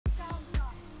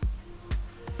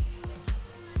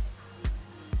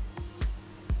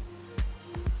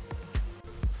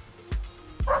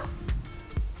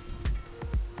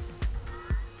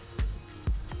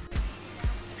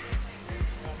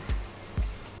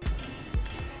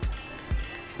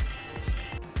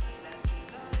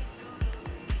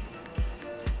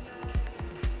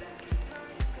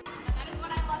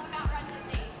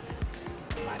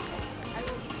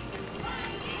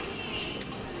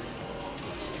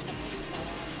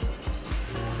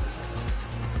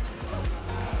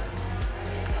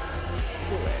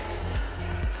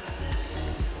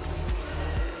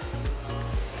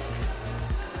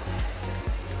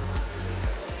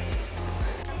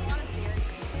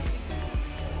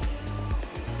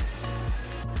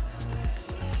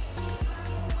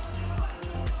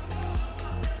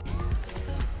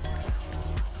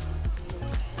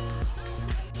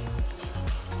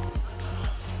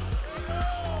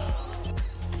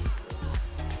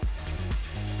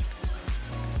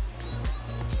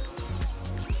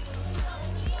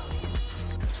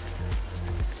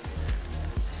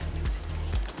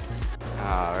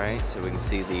Alright, so we can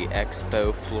see the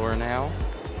Expo floor now.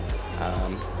 I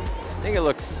think it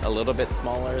looks a little bit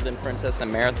smaller than Princess and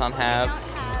Marathon have.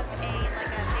 They don't have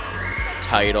a big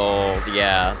Title,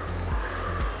 yeah.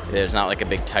 There's not like a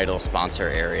big title sponsor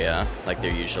area like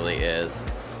there usually is.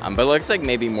 But it looks like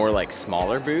maybe more like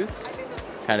smaller booths,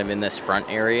 kind of in this front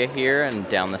area here and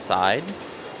down the side.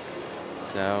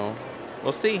 So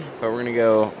we'll see, but we're gonna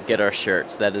go get our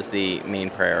shirts. That is the main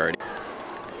priority.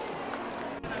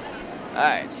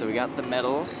 Alright, so we got the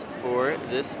medals for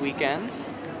this weekend.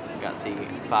 We got the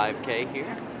 5K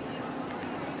here.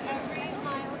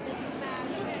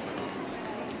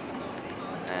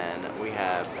 And we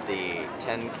have the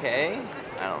 10K.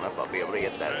 I don't know if I'll be able to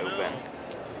get that open.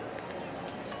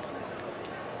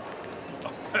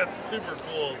 Oh, that's super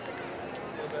cool.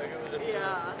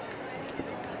 Yeah.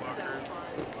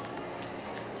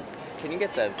 Can you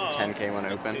get the 10K one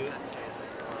open?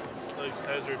 Like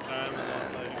hazard time.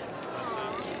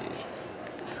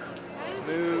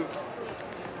 Move.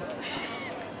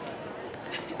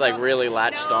 It's like really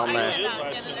latched on there.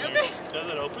 Does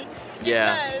it open?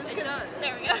 Yeah. It does.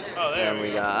 There we go. Oh, there And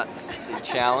we got the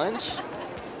challenge.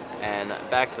 And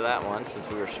back to that one since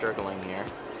we were struggling here.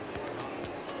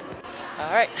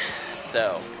 Alright,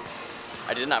 so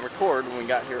I did not record when we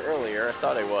got here earlier. I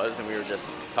thought I was, and we were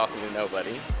just talking to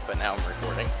nobody, but now I'm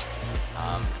recording.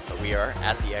 But we are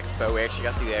at the Expo. We actually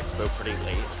got to the Expo pretty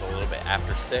late. It's a little bit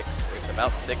after 6. It's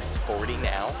about 6:40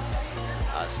 now.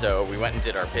 So we went and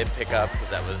did our bib pickup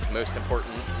because that was most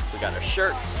important. We got our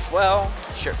shirts as well.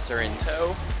 Shirts are in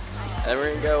tow. And then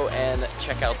we're gonna go and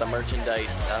check out the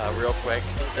merchandise real quick,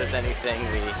 see if there's anything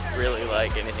we really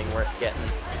like, anything worth getting.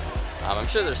 I'm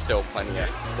sure there's still plenty of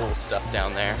cool stuff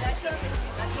down there.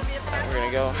 We're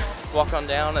gonna go walk on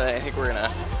down, and I think we're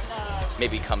gonna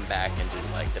maybe come back and do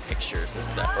like the pictures and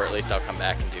stuff, or at least I'll come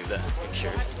back and do the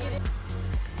pictures.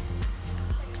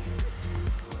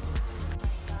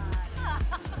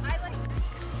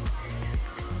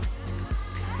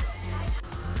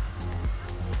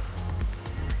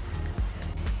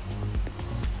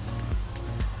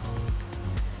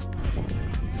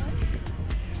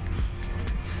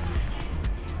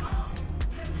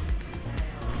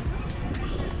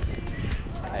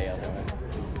 How y'all doing?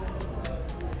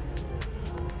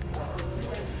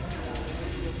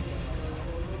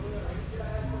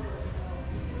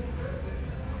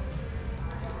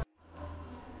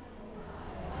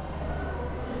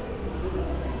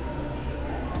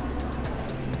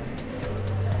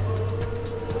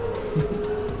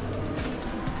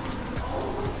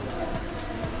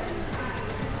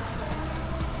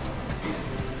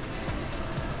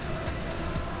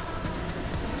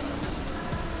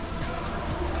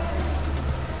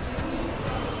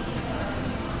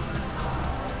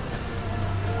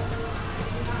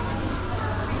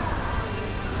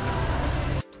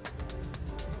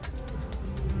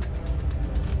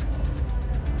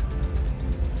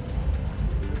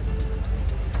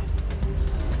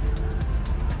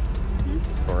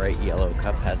 Bright yellow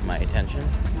cup has my attention.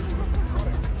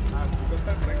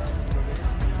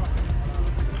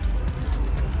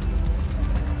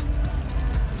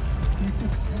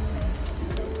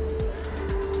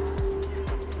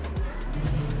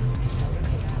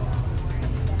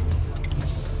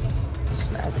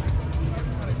 Snazzy.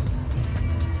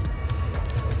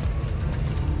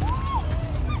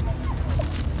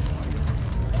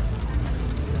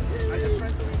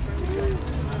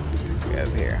 We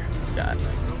have here, got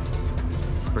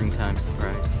Springtime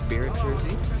Surprise Spirit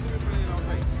jerseys.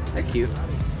 They're cute.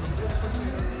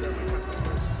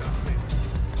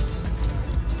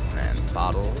 And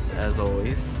bottles, as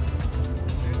always.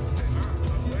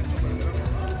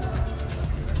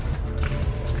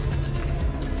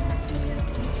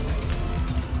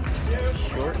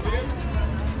 Shorts.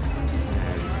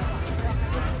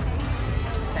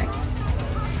 Tanks.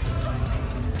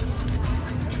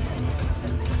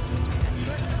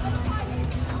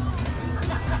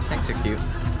 Tanks are cute.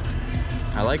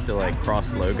 I like the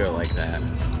cross logo like that.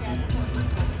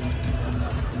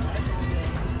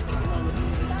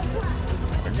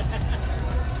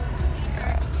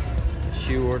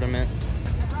 Shoe ornaments.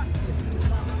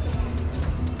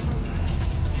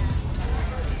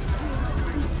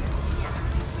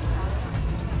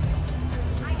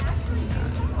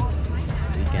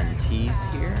 Weekend tees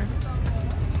here.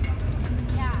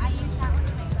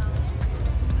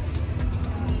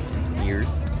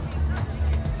 Ears.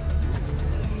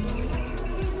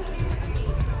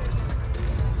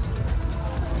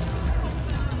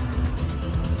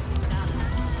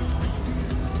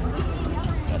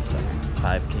 Got some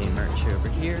 5K merch over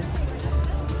here.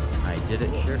 I Did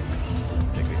It shirts. I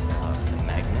think we still have some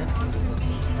magnets.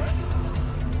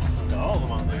 all of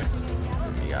them on there.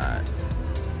 We got.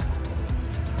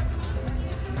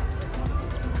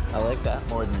 I like that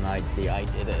more than like the I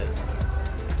Did It.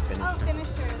 Oh,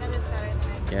 finisher. That is better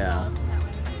than I did. Yeah. That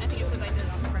one. I think it says I did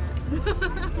it on the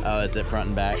front. Oh, is it front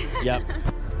and back? Yep.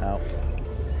 Oh.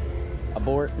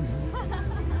 Abort.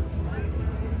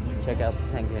 Check out the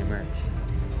 10K merch.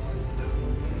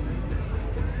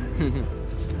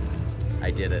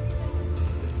 I did it.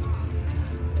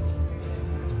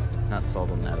 Not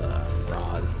sold on that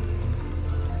Roz.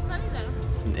 It's funny though.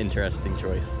 It's an interesting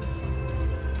choice.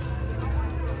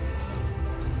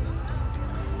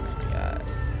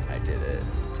 I did it.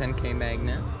 10K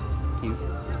magnet. Cute.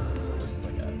 Just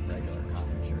like a regular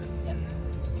cotton shirt. Yep.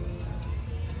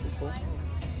 Cool.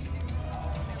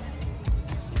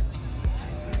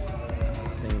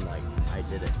 Same like I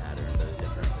did it pattern, but a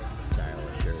different style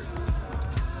of shirt.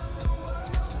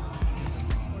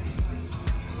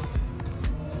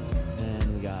 And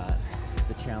we got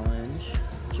the challenge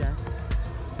check.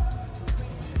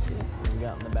 What we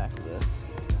got in the back of this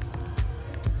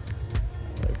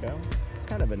logo. It's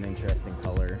kind of an interesting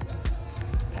color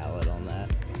palette on that.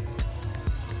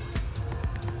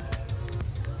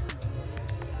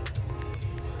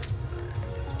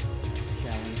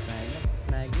 Challenge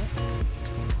magnet.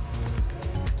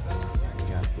 We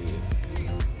got the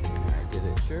I Did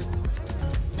It shirt.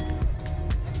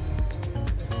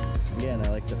 Yeah, and I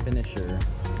like the finisher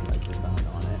like design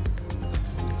on it.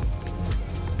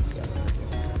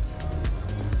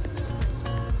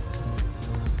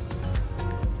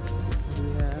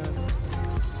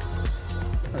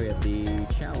 We have the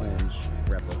challenge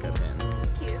replica pin.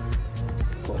 It's cute.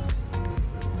 Cool.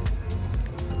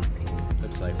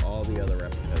 Looks like all the other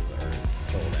replicas are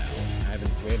sold out.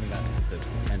 We haven't gotten to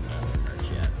 10 merch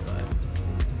yet, but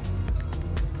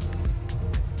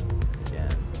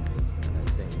again, kind of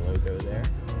same logo there.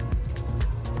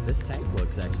 This tank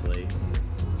looks actually,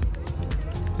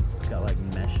 it's got like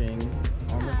meshing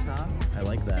on the top. I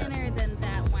like that. It's thinner than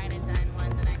that wine and dine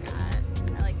one that I got.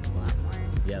 I like this a lot more.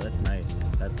 Yeah, that's nice.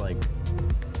 That's like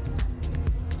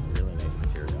really nice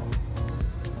material.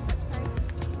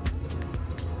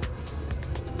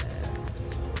 And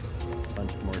a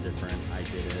bunch more different I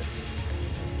Did It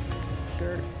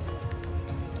shirts.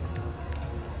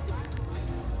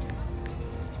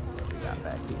 What we got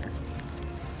back here?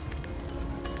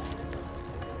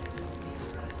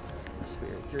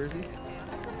 Spirit jerseys.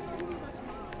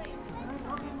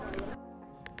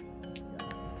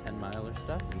 10 miler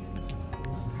stuff.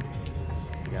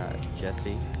 Got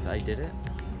Jesse, I Did It.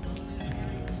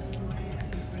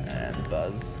 And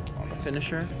Buzz on the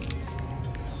finisher.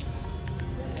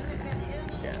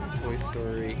 Again, Toy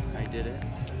Story, I Did It.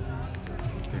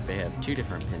 They have two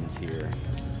different pins here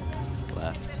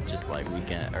left, just like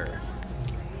weekend or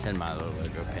 10 Milo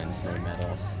logo pins, no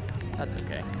medals. That's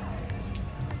okay.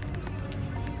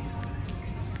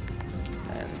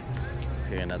 And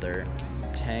see another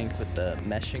tank with the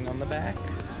meshing on the back.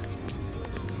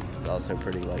 It's also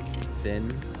pretty like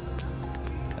thin.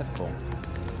 That's cool.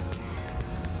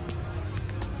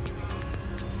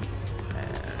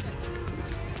 And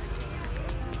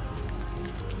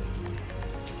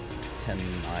 10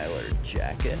 miler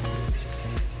jacket.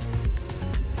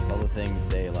 All the things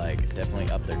they like definitely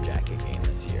up their jacket game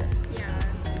this year. Yeah.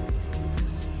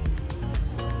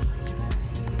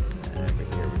 And over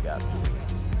here we got I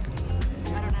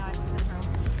don't know. I just said wrong.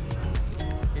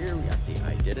 here we got the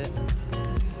I Did It.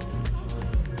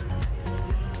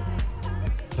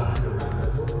 Time to wrap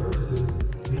up your purchases. The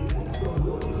Expo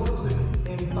will be closing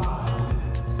in 5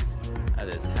 minutes. That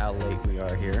is how late we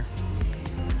are here.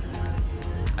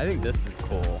 I think this is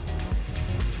cool.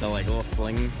 The like little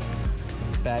sling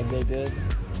bag they did.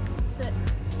 Is it?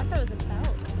 I thought it was a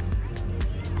belt.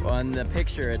 Well, in the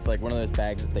picture, it's like one of those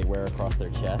bags that they wear across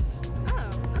their chest. Oh,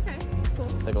 okay. Cool.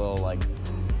 It's like a little like,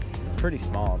 it's pretty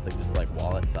small. It's like just like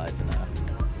wallet size enough.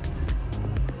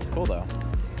 It's cool though.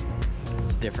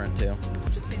 It's different too.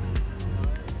 Interesting.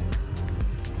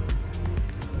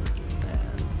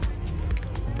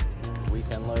 And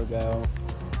weekend logo.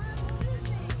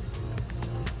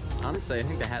 Honestly, I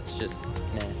think the hat's just meh.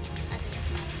 I think it's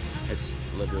fine. It's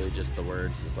literally just the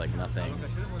words. There's like nothing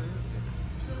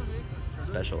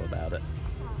special about it. I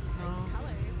like the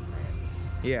colors,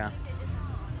 but Yeah.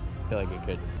 I feel like it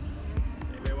could.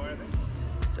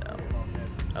 So,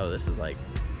 oh, this is like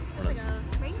it's like a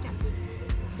rain jacket.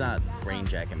 it's not rain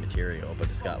jacket material, but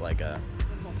it's got like a.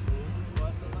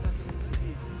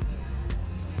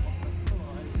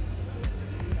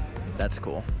 That's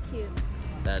cool. Cute.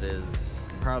 That is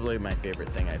probably my favorite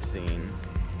thing I've seen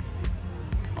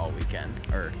all weekend,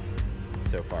 or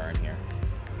so far in here.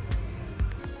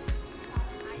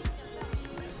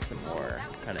 more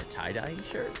kind of tie-dye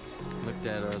shirts. Looked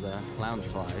at the lounge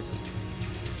flies.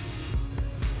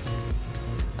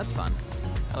 That's fun.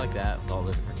 I like that with all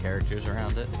the different characters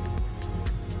around it.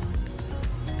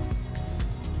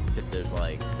 Except there's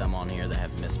like some on here that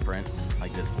have misprints,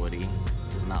 like this Woody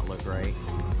does not look right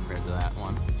compared to that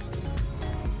one.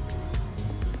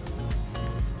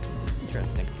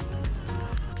 Interesting.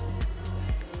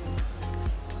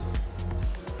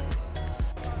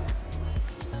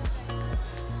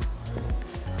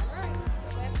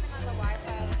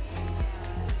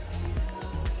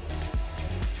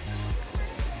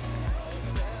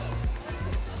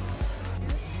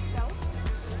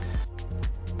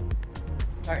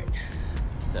 Alright,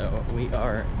 so we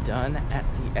are done at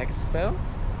the expo.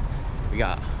 We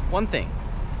got one thing.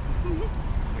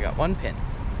 We got one pin.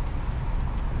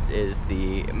 It is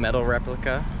the metal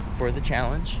replica for the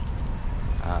challenge.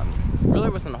 Really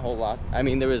wasn't a whole lot. I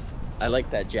mean, I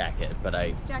like that jacket, but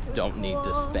I don't need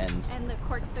to spend. And the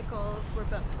corksicles were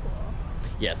both cool.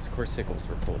 Yes, corksicles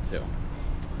were cool too.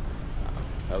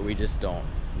 But we just don't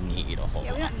need a whole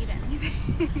lot. Yeah, we don't need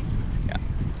anything. Yeah,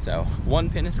 so one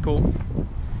pin is cool.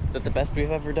 Is that the best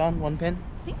we've ever done, one pin?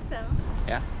 I think so.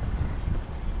 Yeah.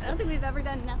 I don't think we've ever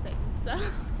done nothing, so.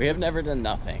 We have never done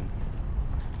nothing.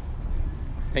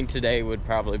 I think today would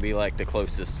probably be like the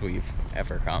closest we've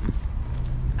ever come.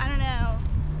 I don't know.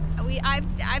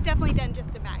 I've definitely done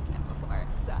just a magnet before,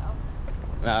 so.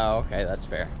 Oh, okay, that's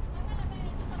fair.